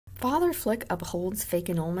Father Flick upholds fake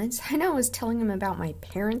annulments. I know I was telling him about my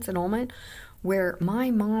parents' annulment, where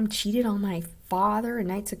my mom cheated on my father in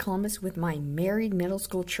Knights of Columbus with my married middle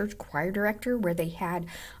school church choir director, where they had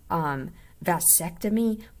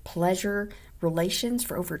vasectomy pleasure relations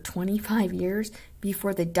for over 25 years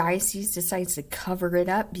before the diocese decides to cover it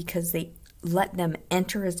up because they let them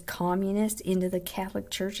enter as communists into the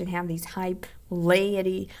Catholic Church and have these high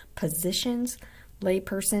laity positions,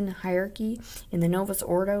 layperson hierarchy in the Novus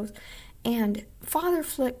Ordos. And Father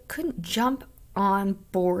Flick couldn't jump on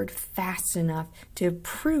board fast enough to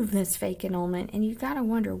prove this fake annulment, and you gotta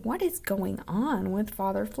wonder what is going on with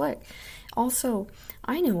Father Flick. Also,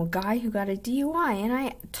 I know a guy who got a DUI, and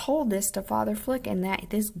I told this to Father Flick, and that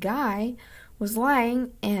this guy was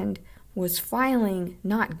lying and was filing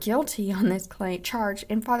not guilty on this charge,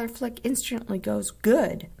 and Father Flick instantly goes,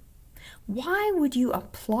 good. Why would you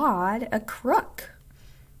applaud a crook?